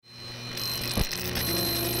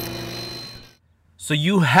So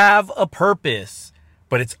you have a purpose,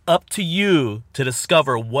 but it's up to you to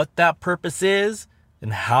discover what that purpose is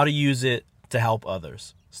and how to use it to help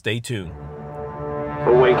others. Stay tuned.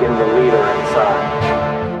 Awaken the leader inside.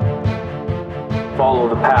 Follow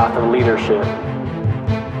the path of leadership.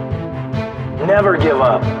 Never give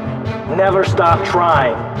up. Never stop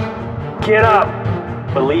trying. Get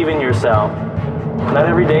up. Believe in yourself. Not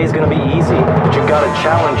every day is going to be easy, but you got to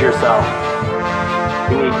challenge yourself.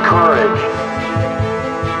 You need courage.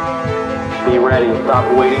 Be ready.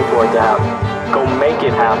 Stop waiting for it to happen. Go make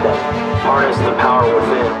it happen. Harness the power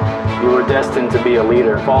within. You were destined to be a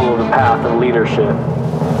leader. Follow the path of leadership.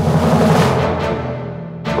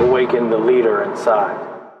 Awaken the leader inside.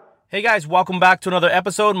 Hey guys, welcome back to another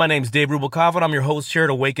episode. My name is Dave Rubalcava, and I'm your host here at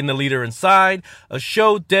Awaken the Leader Inside, a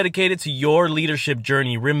show dedicated to your leadership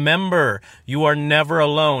journey. Remember, you are never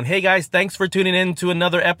alone. Hey guys, thanks for tuning in to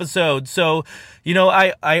another episode. So,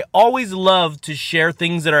 I always love to share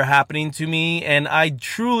things that are happening to me, and I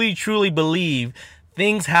truly believe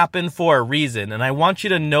things happen for a reason, and I want you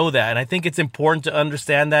to know that. And I think it's important to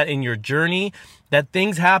understand that in your journey, that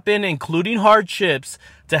things happen, including hardships,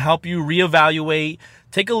 to help you reevaluate,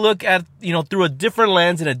 take a look at, through a different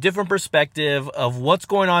lens and a different perspective of what's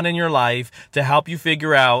going on in your life to help you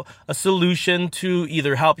figure out a solution to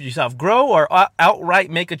either help yourself grow or outright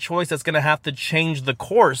make a choice that's going to have to change the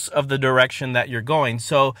course of the direction that you're going.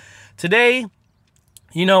 So today,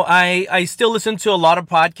 I still listen to a lot of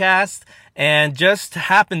podcasts, and just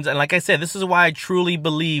happens. And like I said, this is why I truly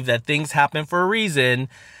believe that things happen for a reason.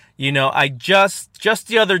 I just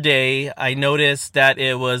the other day, I noticed that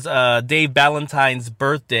it was Dave Ballentine's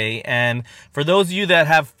birthday. And for those of you that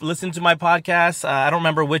have listened to my podcast, I don't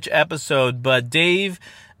remember which episode, but Dave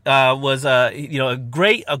was a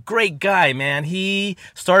great guy, man. He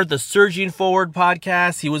started the Surging Forward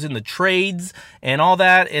podcast. He was in the trades and all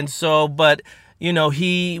that. And so, but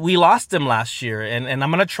we lost him last year, and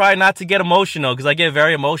I'm going to try not to get emotional because I get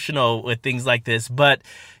very emotional with things like this. But,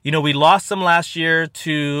 we lost him last year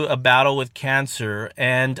to a battle with cancer.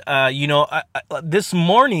 And, this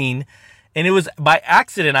morning, and it was by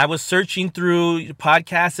accident, I was searching through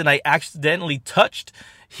podcasts and I accidentally touched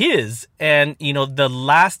his. And, the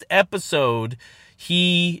last episode,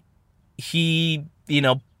 he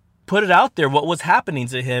put it out there what was happening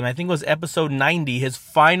to him. I think it was episode 90. His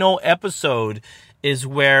final episode is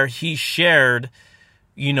where he shared,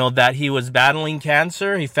 that he was battling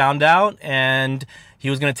cancer. He found out, and he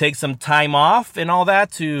was going to take some time off and all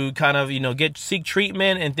that to kind of, seek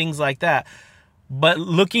treatment and things like that. But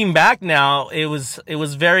looking back now, it was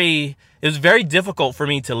very difficult for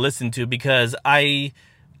me to listen to because I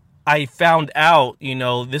found out,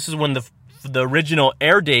 this is when the original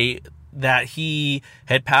air date that he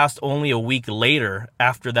had passed only a week later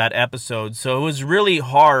after that episode. So it was really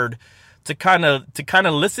hard to kind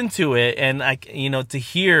of listen to it and to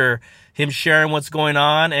hear him sharing what's going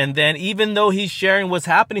on. And then even though he's sharing what's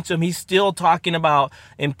happening to him, he's still talking about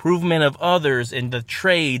improvement of others and the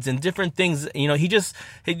trades and different things. He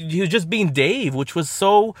was just being Dave, which was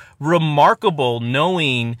so remarkable,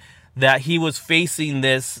 knowing that he was facing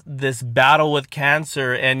this battle with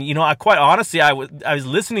cancer. And, I quite honestly, I was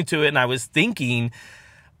listening to it and I was thinking,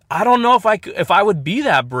 I don't know if I would be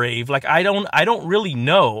that brave. Like, I don't really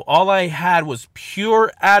know. All I had was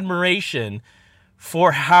pure admiration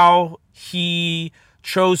for how he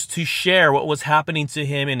chose to share what was happening to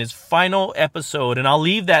him in his final episode. And I'll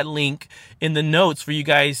leave that link in the notes for you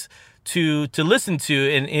guys to listen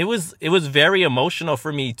to. And it was very emotional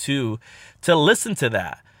for me to listen to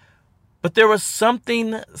that. But there was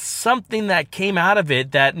something that came out of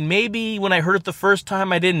it that maybe when I heard it the first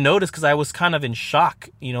time, I didn't notice because I was kind of in shock,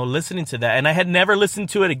 listening to that. And I had never listened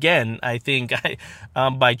to it again, I think,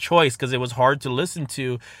 by choice, because it was hard to listen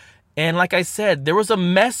to. And like I said, there was a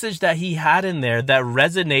message that he had in there that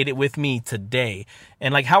resonated with me today.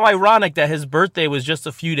 And like how ironic that his birthday was just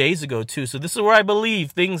a few days ago too. So this is where I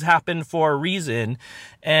believe things happen for a reason.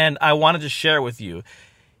 And I wanted to share with you.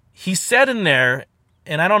 He said in there,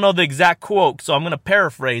 and I don't know the exact quote, so I'm going to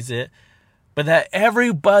paraphrase it, but that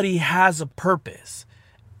everybody has a purpose.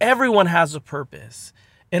 Everyone has a purpose.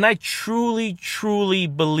 And I truly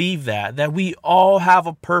believe that we all have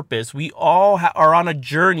a purpose. We all are on a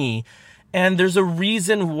journey, and there's a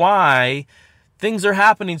reason why things are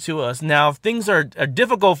happening to us. Now, if things are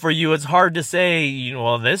difficult for you, it's hard to say,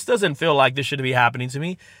 well, this doesn't feel like this should be happening to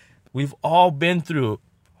me. We've all been through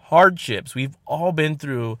hardships. We've all been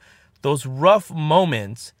through those rough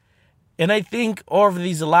moments. And I think over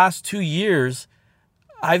these last 2 years,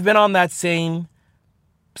 I've been on that same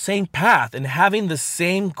path and having the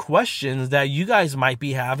same questions that you guys might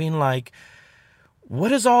be having. Like, what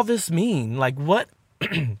does all this mean? Like, what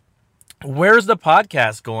where's the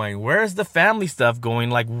podcast going? Where's the family stuff going?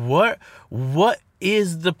 Like, what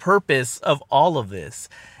is the purpose of all of this?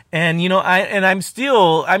 And, I'm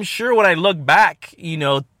sure when I look back,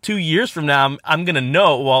 2 years from now, I'm going to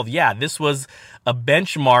know, well, yeah, this was a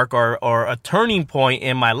benchmark or a turning point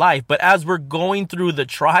in my life. But as we're going through the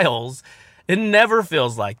trials, it never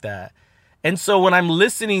feels like that. And so when I'm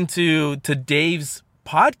listening to Dave's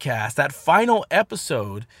podcast, that final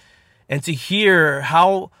episode, and to hear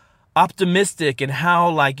how optimistic and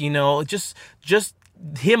how just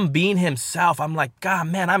him being himself, I'm like, God,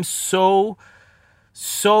 man, I'm so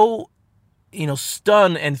stunned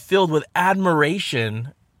and filled with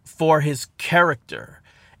admiration for his character.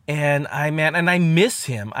 And I miss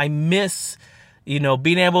him. I miss,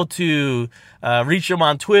 being able to reach him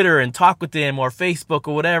on Twitter and talk with him, or Facebook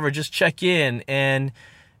or whatever, just check in. And,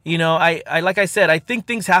 like I said, I think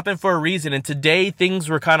things happen for a reason. And today things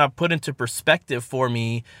were kind of put into perspective for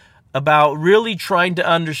me about really trying to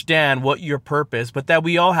understand what your purpose, but that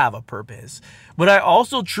we all have a purpose. But I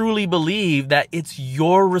also truly believe that it's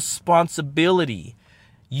your responsibility.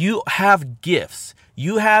 You have gifts,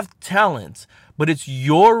 you have talents, but it's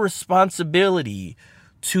your responsibility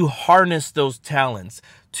to harness those talents,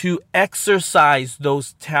 to exercise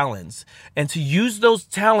those talents, and to use those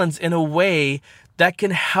talents in a way that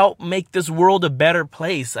can help make this world a better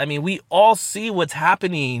place. I mean, we all see what's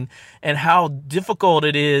happening and how difficult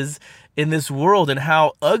it is in this world and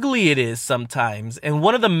how ugly it is sometimes. And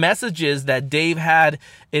one of the messages that Dave had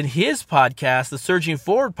in his podcast, the Surging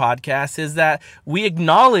Forward podcast, is that we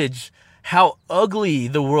acknowledge how ugly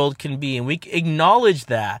the world can be, and we acknowledge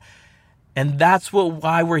that. And that's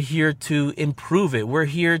why we're here to improve it. We're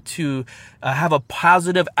here to have a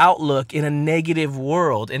positive outlook in a negative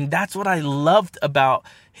world. And that's what I loved about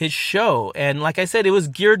his show. And like I said, it was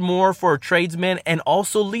geared more for tradesmen and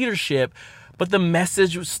also leadership. But the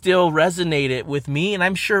message still resonated with me, and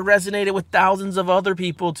I'm sure it resonated with thousands of other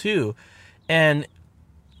people too. And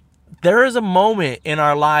there is a moment in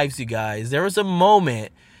our lives, you guys. There is a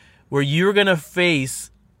moment where you're going to face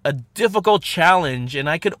a difficult challenge, and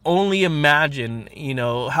I could only imagine,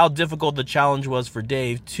 how difficult the challenge was for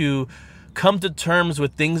Dave to come to terms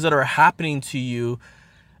with things that are happening to you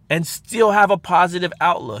and still have a positive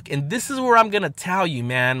outlook. And this is where I'm going to tell you,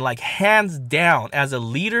 man, like hands down, as a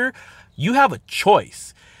leader, you have a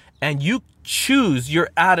choice, and you choose your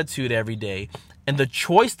attitude every day. And the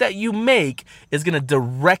choice that you make is going to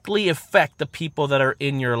directly affect the people that are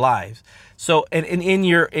in your lives. So, and in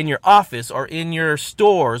your office or in your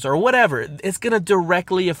stores or whatever, it's going to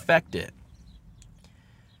directly affect it.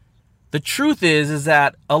 The truth is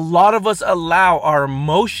that a lot of us allow our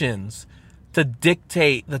emotions to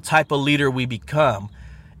dictate the type of leader we become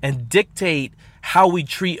and dictate how we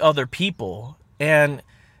treat other people. And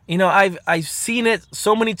I've seen it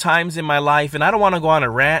so many times in my life, and I don't want to go on a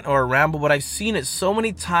rant or a ramble, but I've seen it so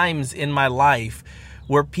many times in my life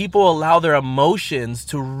where people allow their emotions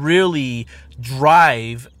to really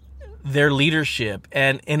drive their leadership.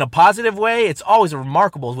 And in a positive way, it's always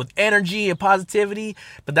remarkable with energy and positivity.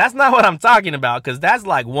 But that's not what I'm talking about, because that's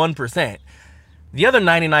like 1%. The other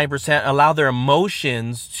 99% allow their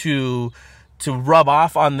emotions to rub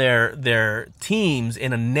off on their teams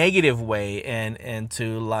in a negative way and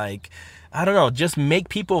to just make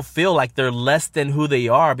people feel like they're less than who they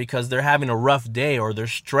are because they're having a rough day or they're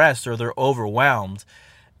stressed or they're overwhelmed.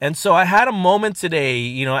 And so I had a moment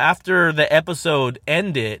today, after the episode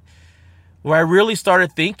ended, where I really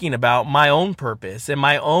started thinking about my own purpose and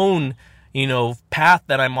my own, path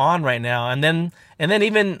that I'm on right now. And then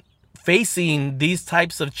even facing these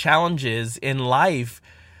types of challenges in life,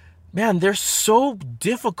 man, they're so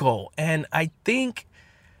difficult. And I think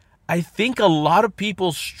a lot of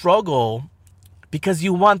people struggle because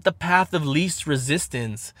you want the path of least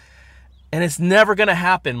resistance. And it's never going to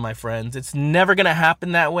happen, my friends. It's never going to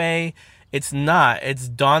happen that way. It's not. It's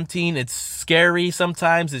daunting. It's scary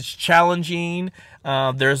sometimes. It's challenging.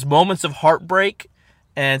 There's moments of heartbreak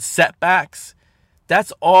and setbacks.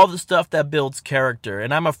 That's all the stuff that builds character.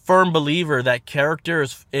 And I'm a firm believer that character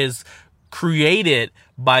is created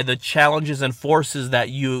by the challenges and forces that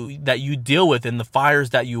you deal with and the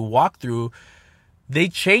fires that you walk through. They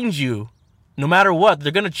change you. No matter what,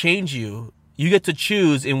 they're going to change you. You get to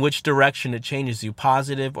choose in which direction it changes you,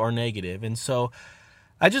 positive or negative. And so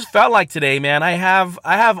I just felt like today, man, I have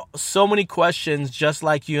so many questions just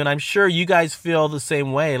like you, and I'm sure you guys feel the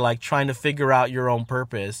same way, like trying to figure out your own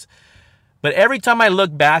purpose. But every time I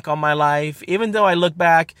look back on my life, even though I look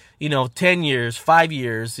back, 10 years, 5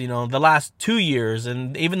 years, the last 2 years,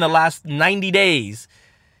 and even the last 90 days,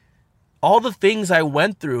 all the things I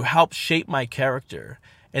went through helped shape my character.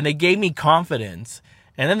 and they gave me confidence.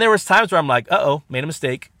 And then there was times where I'm like, uh-oh, made a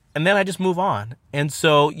mistake. And then I just move on. And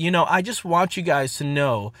so, I just want you guys to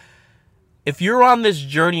know, if you're on this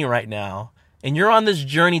journey right now, and you're on this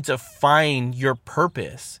journey to find your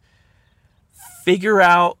purpose, figure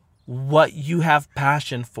out what you have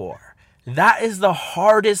passion for. That is the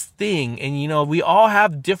hardest thing. And, we all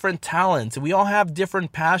have different talents, and we all have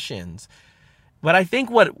different passions. But I think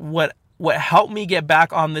what helped me get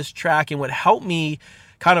back on this track, and what helped me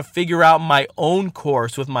kind of figure out my own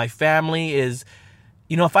course with my family is,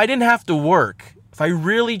 if I didn't have to work, if I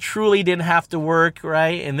really truly didn't have to work,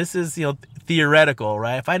 right? And this is, theoretical,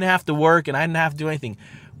 right? If I didn't have to work and I didn't have to do anything,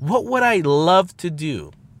 what would I love to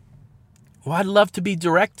do? Well, I'd love to be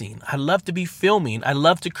directing. I'd love to be filming. I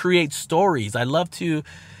love to create stories.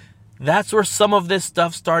 That's where some of this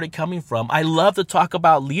stuff started coming from. I love to talk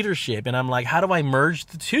about leadership, and I'm like, how do I merge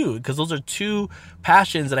the two? Because those are two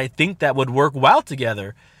passions that I think that would work well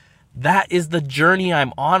together. That is the journey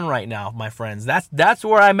I'm on right now, my friends. That's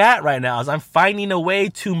where I'm at right now, is I'm finding a way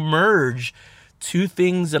to merge two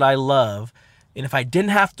things that I love. And if I didn't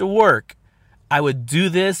have to work, I would do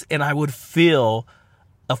this, and I would feel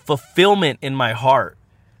a fulfillment in my heart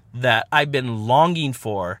that I've been longing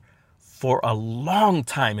for a long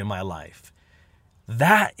time in my life.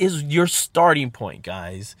 That is your starting point,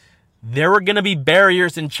 guys. There are going to be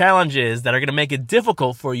barriers and challenges that are going to make it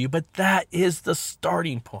difficult for you, but that is the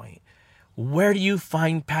starting point. Where do you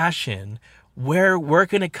find passion? Where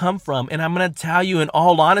can it come from? And I'm going to tell you, in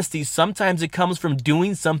all honesty, sometimes it comes from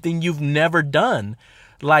doing something you've never done.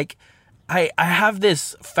 Like, I have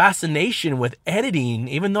this fascination with editing.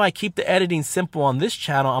 Even though I keep the editing simple on this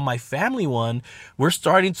channel, on my family one, we're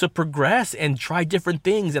starting to progress and try different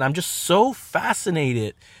things. And I'm just so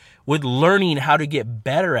fascinated with learning how to get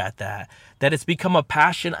better at that it's become a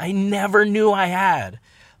passion I never knew I had.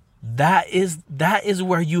 That is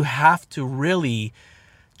where you have to really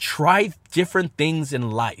try different things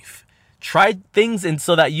in life. Try things, and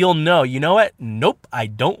so that you'll know, you know what? Nope, I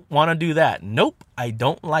don't want to do that. Nope, I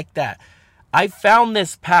don't like that. I found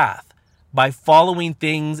this path by following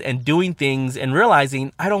things and doing things and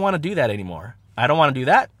realizing I don't want to do that anymore. I don't want to do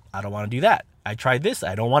that. I don't want to do that. I tried this.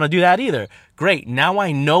 I don't want to do that either. Great. Now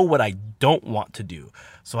I know what I don't want to do.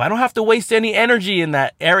 So I don't have to waste any energy in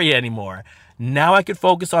that area anymore. Now I can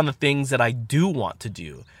focus on the things that I do want to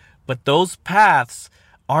do. But those paths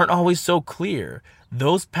aren't always so clear.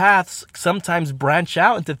 Those paths sometimes branch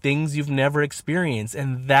out into things you've never experienced.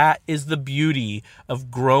 And that is the beauty of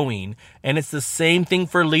growing. And it's the same thing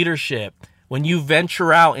for leadership. When you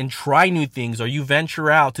venture out and try new things, or you venture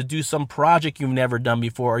out to do some project you've never done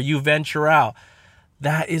before, or you venture out,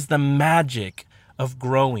 that is the magic of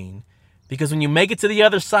growing. Because when you make it to the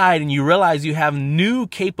other side and you realize you have new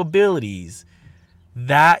capabilities,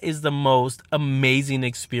 that is the most amazing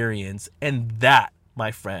experience. And that,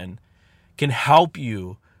 my friend, can help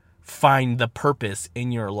you find the purpose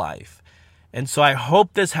in your life. And so I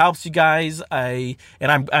hope this helps you guys.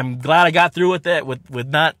 I'm glad I got through with it, with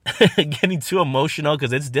not getting too emotional,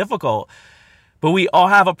 because it's difficult. But we all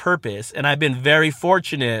have a purpose, and I've been very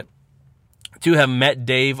fortunate to have met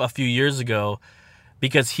Dave a few years ago,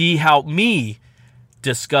 because he helped me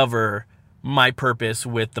discover my purpose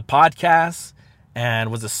with the podcast,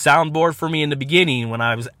 and was a soundboard for me in the beginning when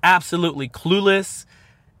I was absolutely clueless.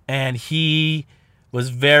 And he was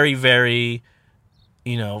very, very,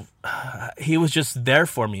 he was just there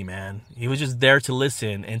for me, man. He was just there to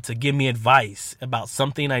listen and to give me advice about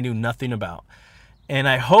something I knew nothing about. And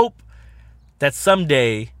I hope that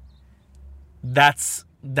someday that's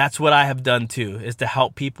what I have done too, is to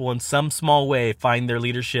help people in some small way find their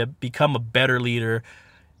leadership, become a better leader.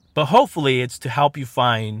 But hopefully it's to help you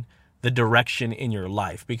find the direction in your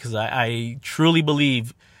life, because I truly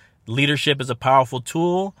believe leadership is a powerful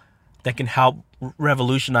tool that can help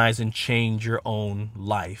revolutionize and change your own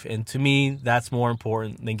life. And to me, that's more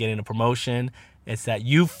important than getting a promotion. It's that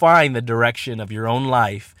you find the direction of your own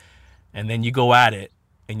life, and then you go at it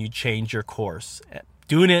and you change your course.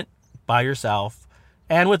 Doing it by yourself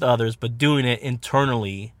and with others, but doing it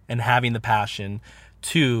internally and having the passion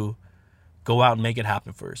to go out and make it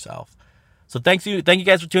happen for yourself. So thank you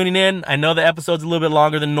guys for tuning in. I know the episode's a little bit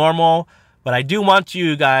longer than normal, but I do want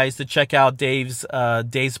you guys to check out Dave's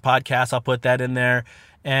podcast. I'll put that in there.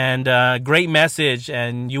 And great message,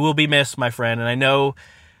 and you will be missed, my friend. And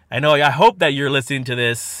I hope that you're listening to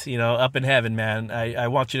this, up in heaven, man. I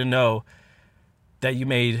want you to know that you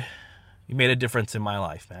made a difference in my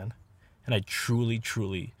life, man. And I truly,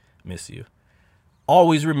 truly miss you.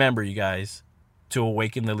 Always remember, you guys, to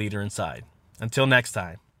awaken the leader inside. Until next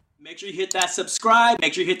time. Make sure you hit that subscribe.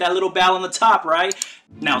 Make sure you hit that little bell on the top, right?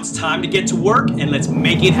 Now it's time to get to work and let's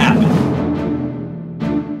make it happen.